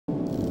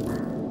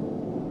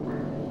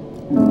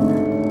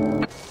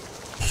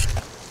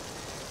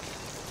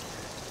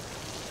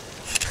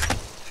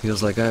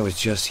Feels like I was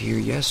just here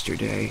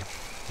yesterday.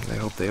 I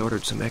hope they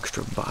ordered some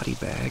extra body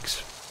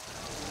bags.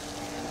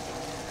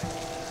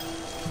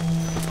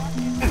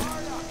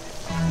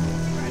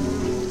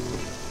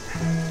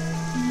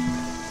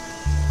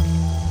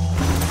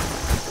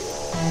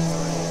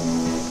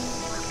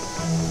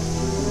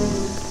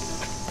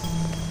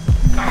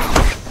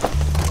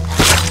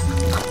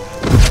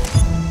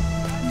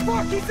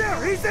 Fuck, he's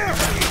there! He's there!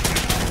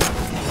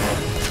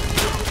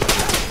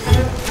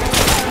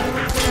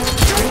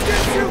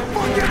 Get you,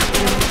 fucking!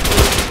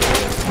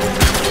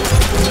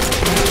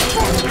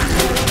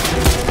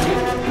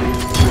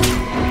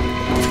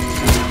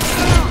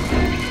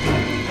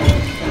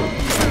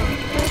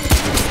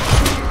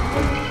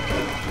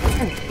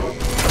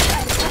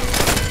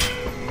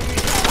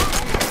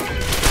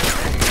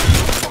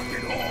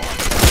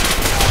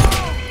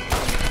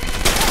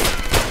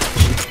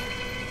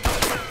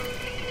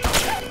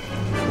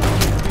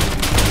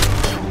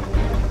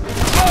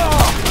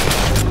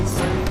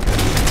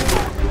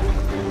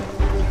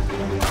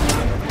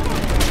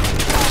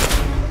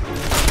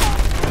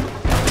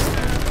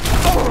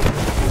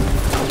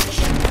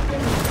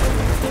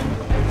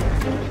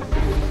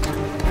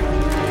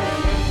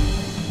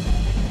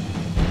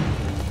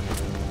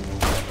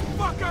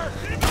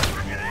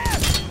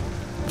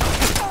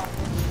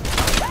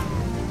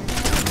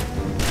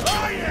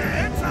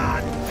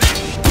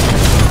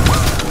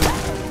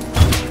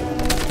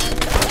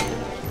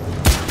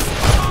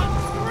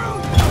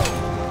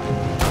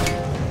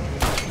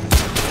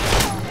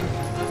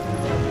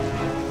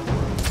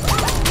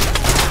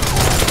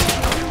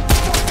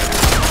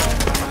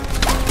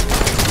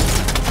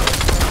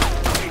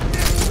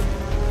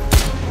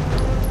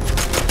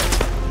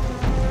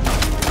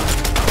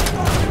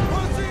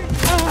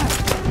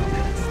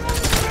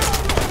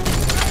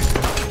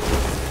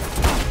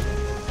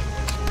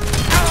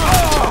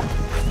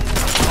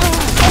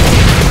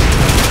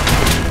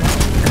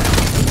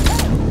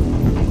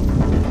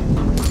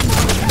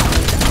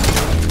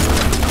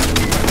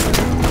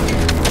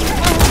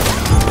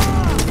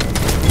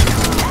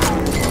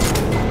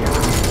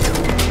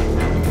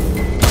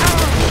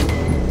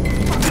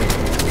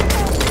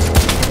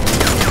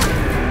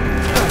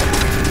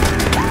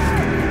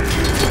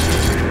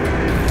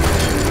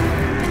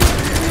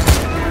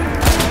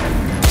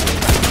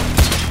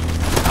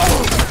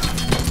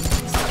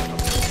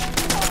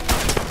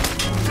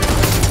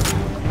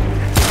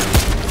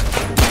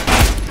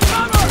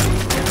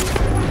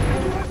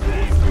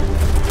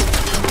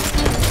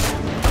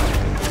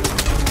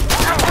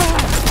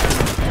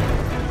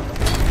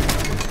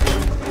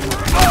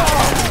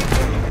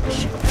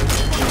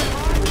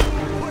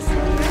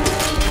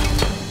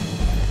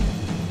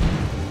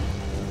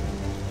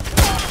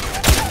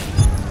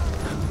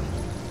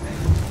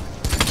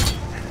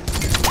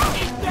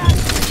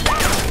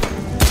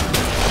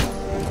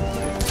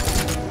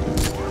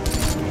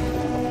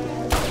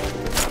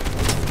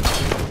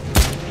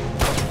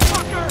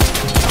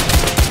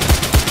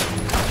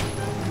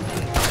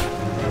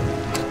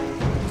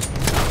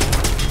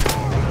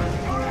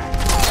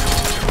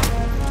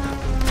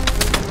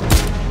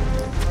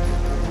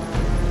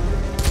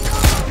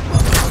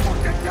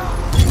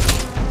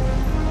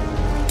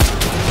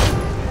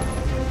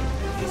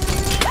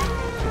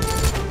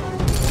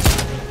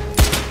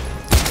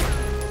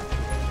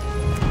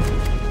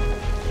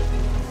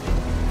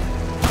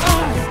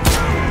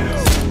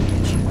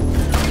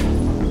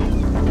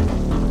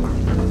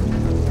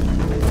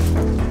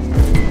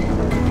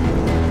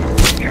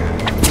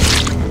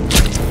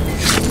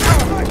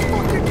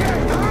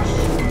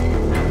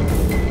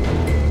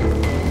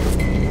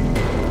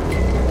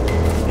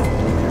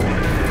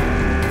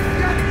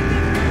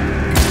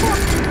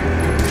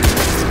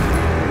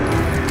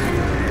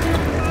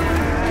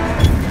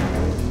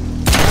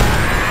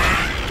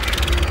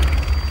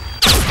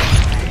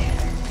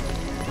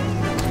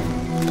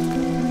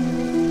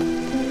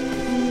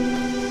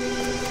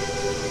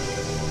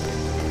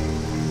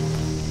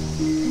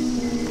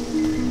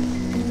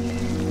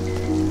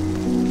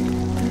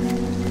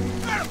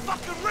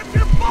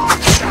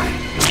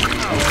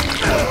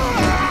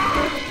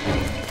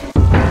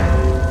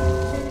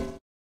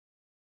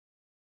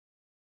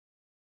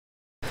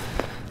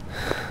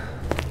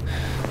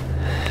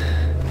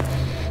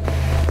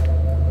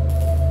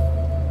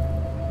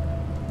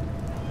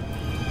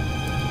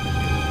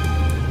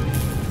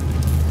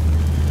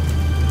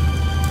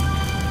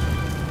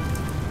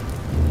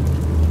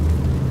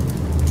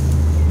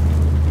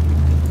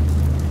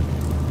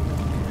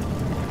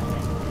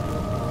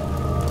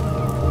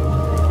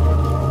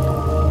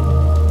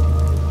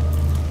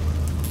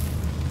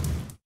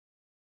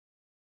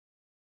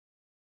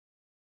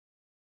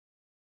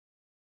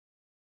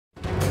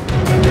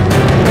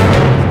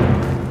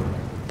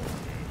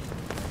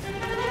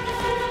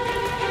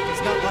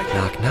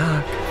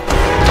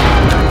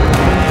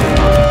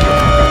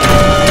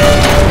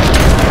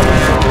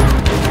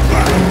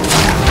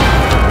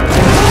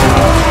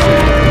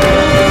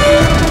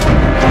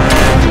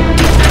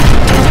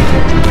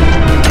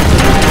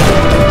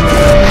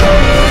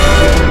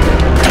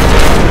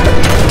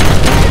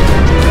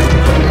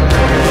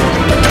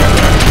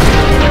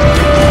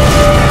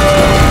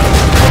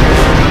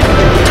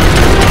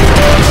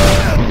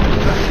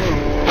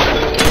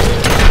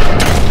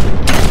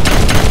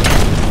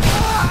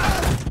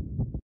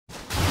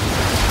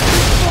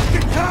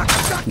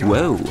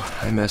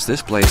 I messed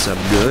this place up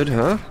good,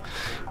 huh?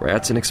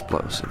 Rats and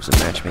explosives, a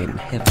match made in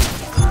heaven.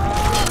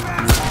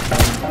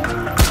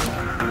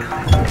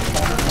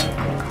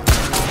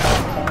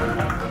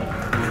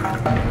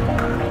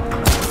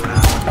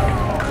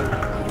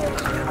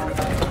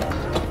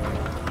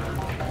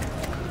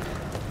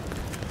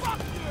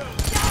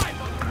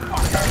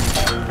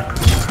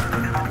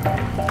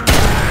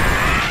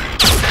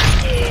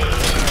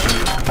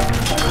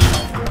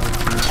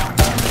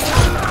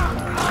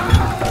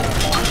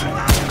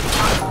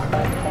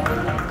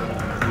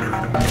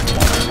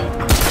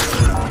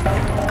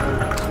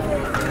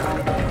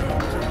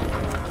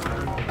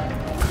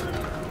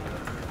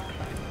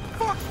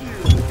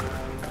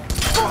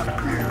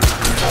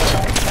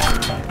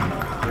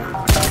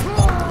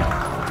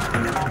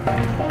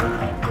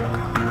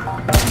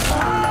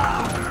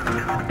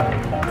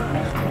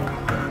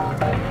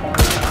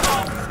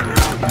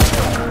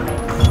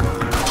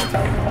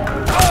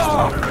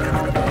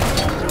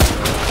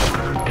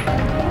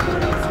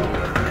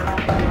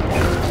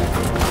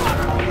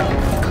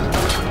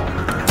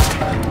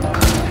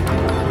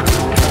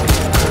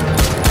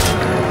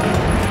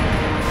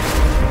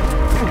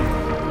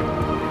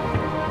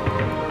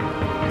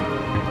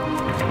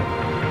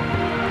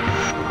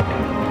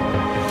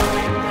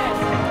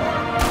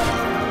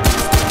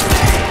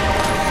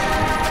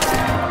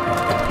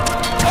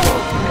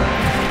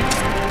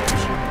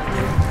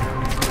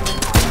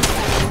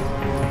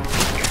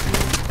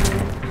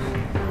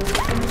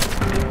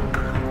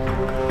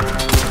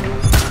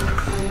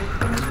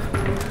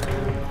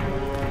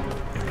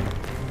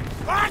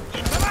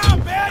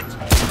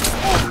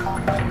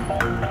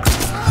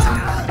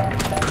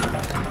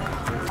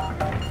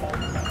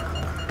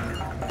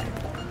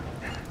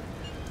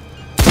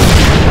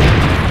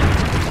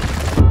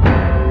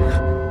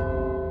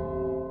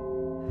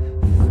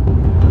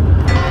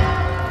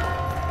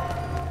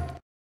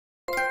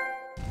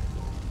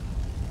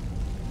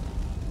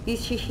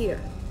 Is she here?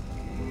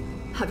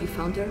 Have you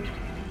found her?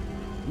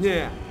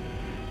 Yeah.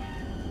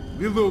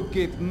 We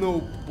locate no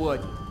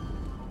body.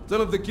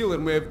 Son of the killer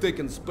may have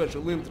taken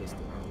special interest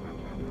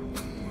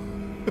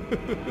in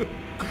her.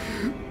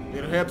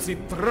 Perhaps he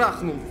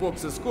trachnul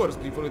Fox's corpse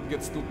before it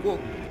gets too cold.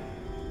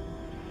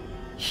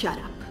 Shut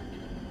up.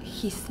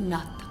 He's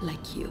not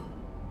like you.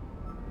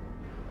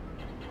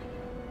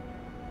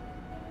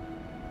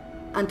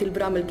 Until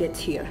Brummel gets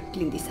here,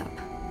 clean this up.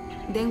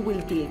 Then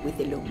we'll deal with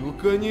the law. Ну,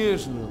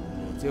 конечно,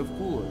 блядь, of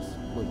course.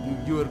 But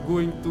you are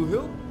going to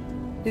help?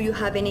 Do you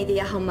have any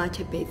idea how much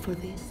I paid for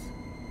this?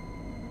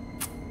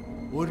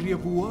 Au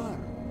revoir,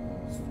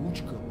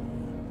 сучка.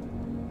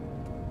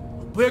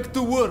 Back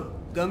to work,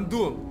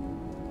 Gondon.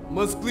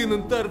 Must clean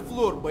entire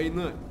floor by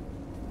night.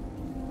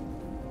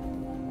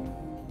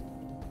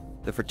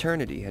 The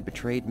fraternity had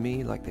betrayed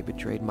me like they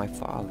betrayed my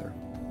father.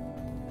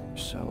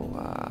 So,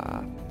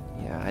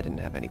 yeah, I didn't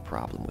have any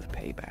problem with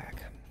payback.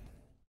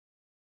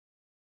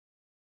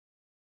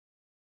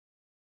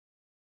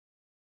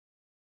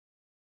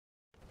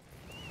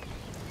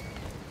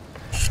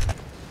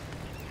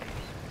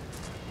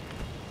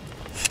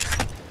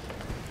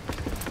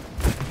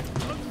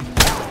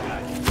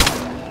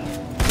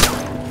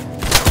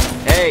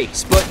 Hey,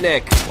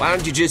 Sputnik, why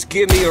don't you just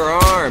give me your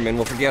arm and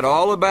we'll forget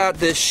all about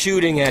this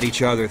shooting at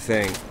each other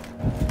thing.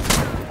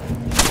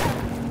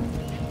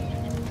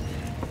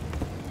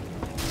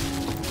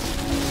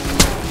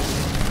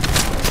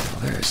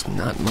 There's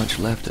not much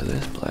left of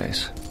this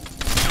place.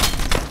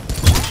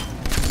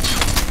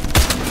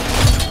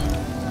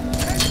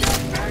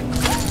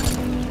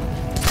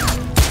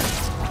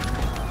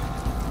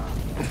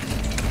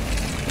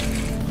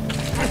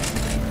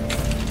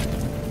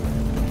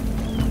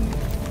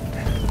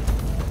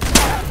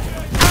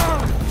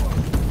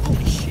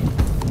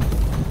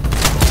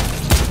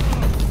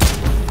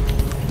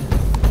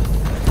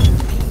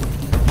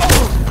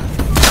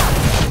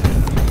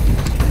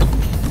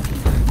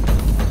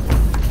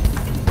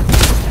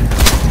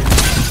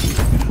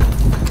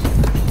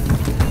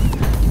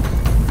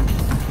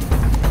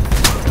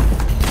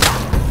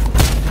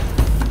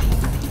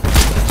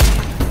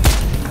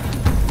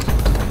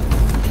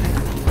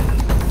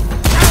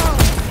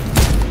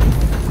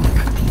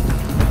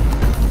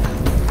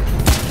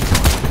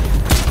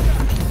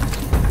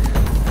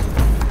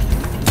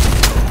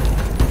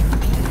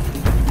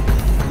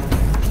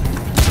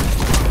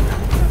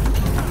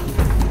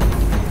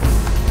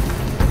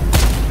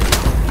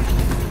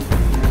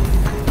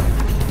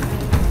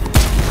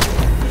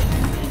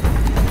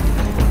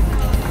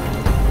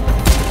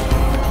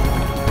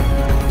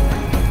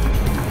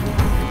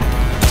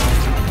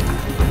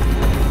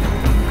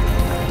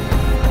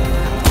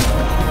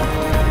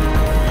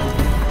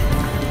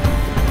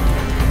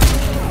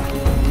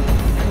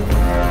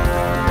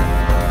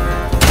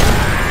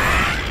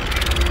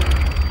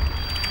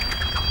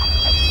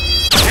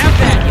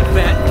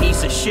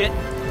 Shit.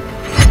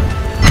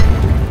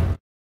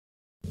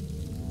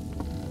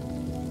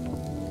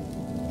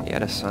 He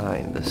had a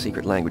sign, the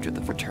secret language of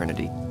the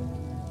fraternity.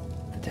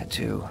 The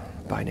tattoo,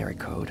 binary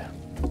code.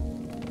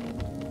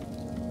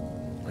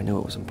 I knew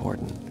it was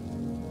important.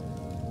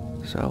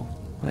 So,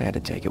 I had to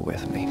take it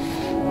with me.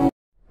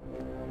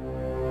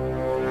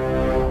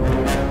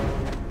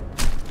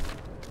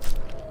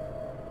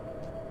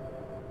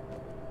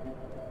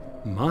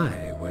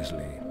 My,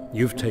 Wesley,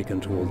 you've taken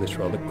to all this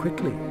rather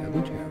quickly,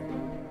 haven't you?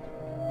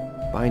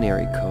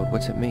 Binary code,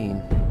 what's it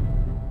mean?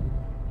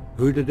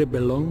 Who did it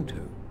belong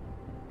to?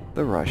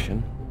 The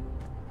Russian.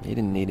 He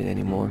didn't need it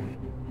anymore.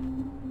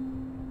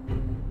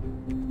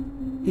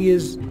 He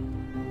was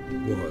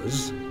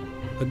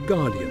a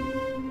guardian.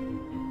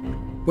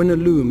 When a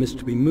loom is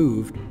to be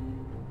moved,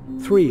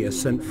 3 are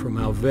sent from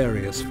our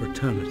various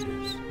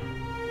fraternities.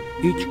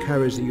 Each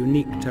carries a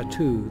unique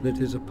tattoo that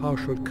is a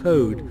partial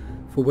code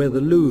for where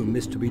the loom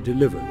is to be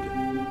delivered.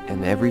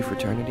 And every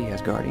fraternity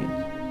has guardians?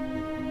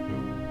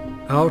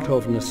 Out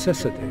of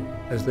necessity,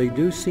 as they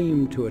do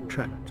seem to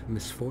attract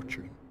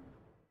misfortune.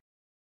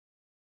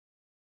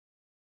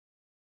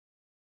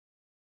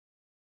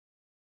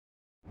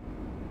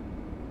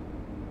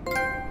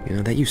 You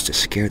know, that used to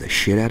scare the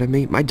shit out of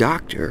me. My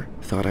doctor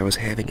thought I was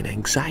having an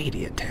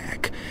anxiety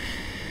attack.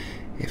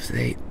 If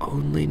they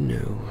only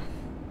knew.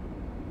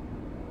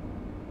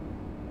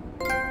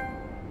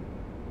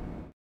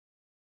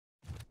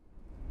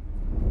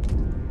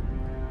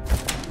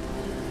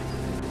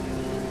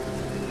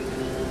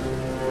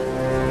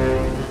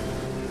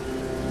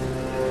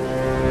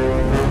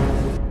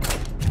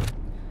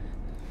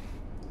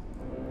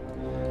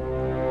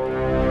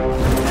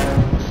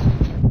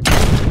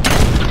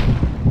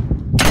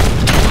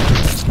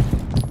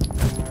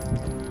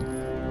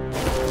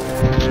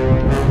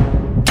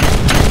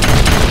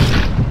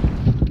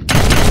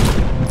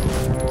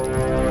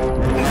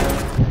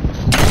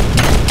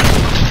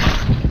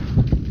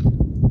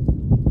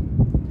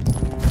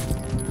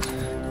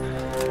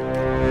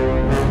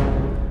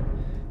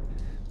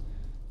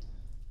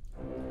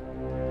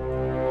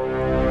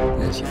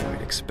 As you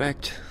might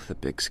expect, the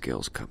big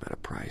skills come at a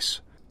price.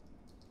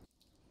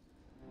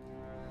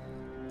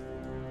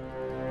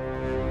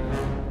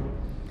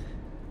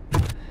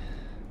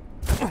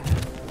 He's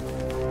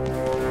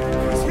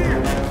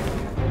here!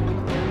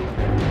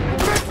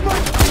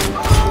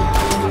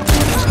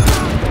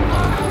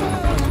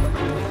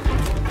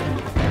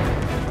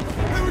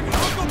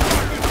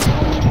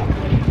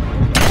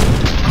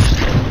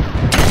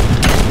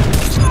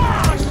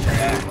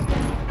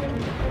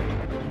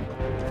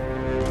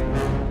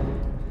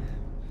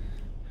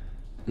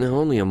 Now,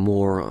 only a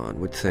moron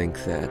would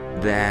think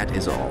that that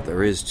is all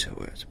there is to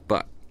it,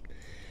 but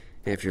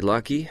if you're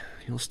lucky,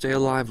 you'll stay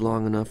alive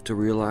long enough to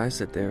realize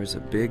that there is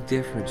a big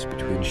difference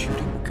between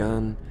shooting a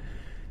gun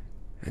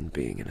and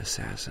being an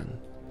assassin.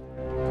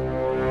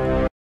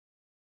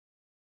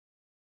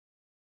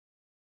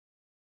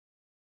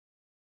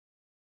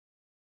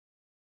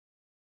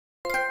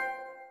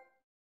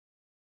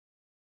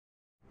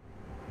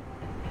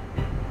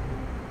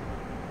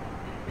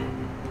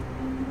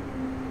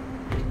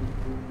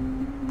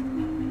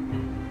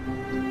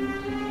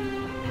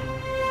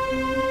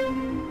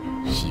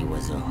 She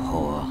was a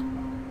whore.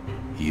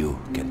 You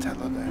can tell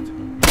her that.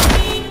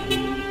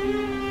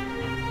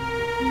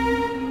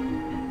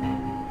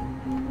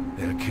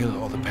 They'll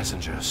kill all the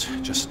passengers.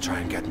 Just try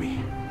and get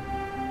me.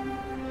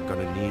 I'm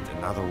gonna need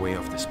another way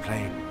off this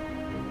plane.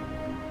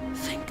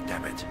 Think,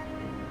 damn it.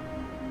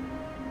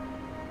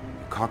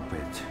 The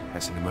cockpit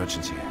has an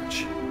emergency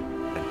hatch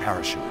and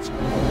parachutes.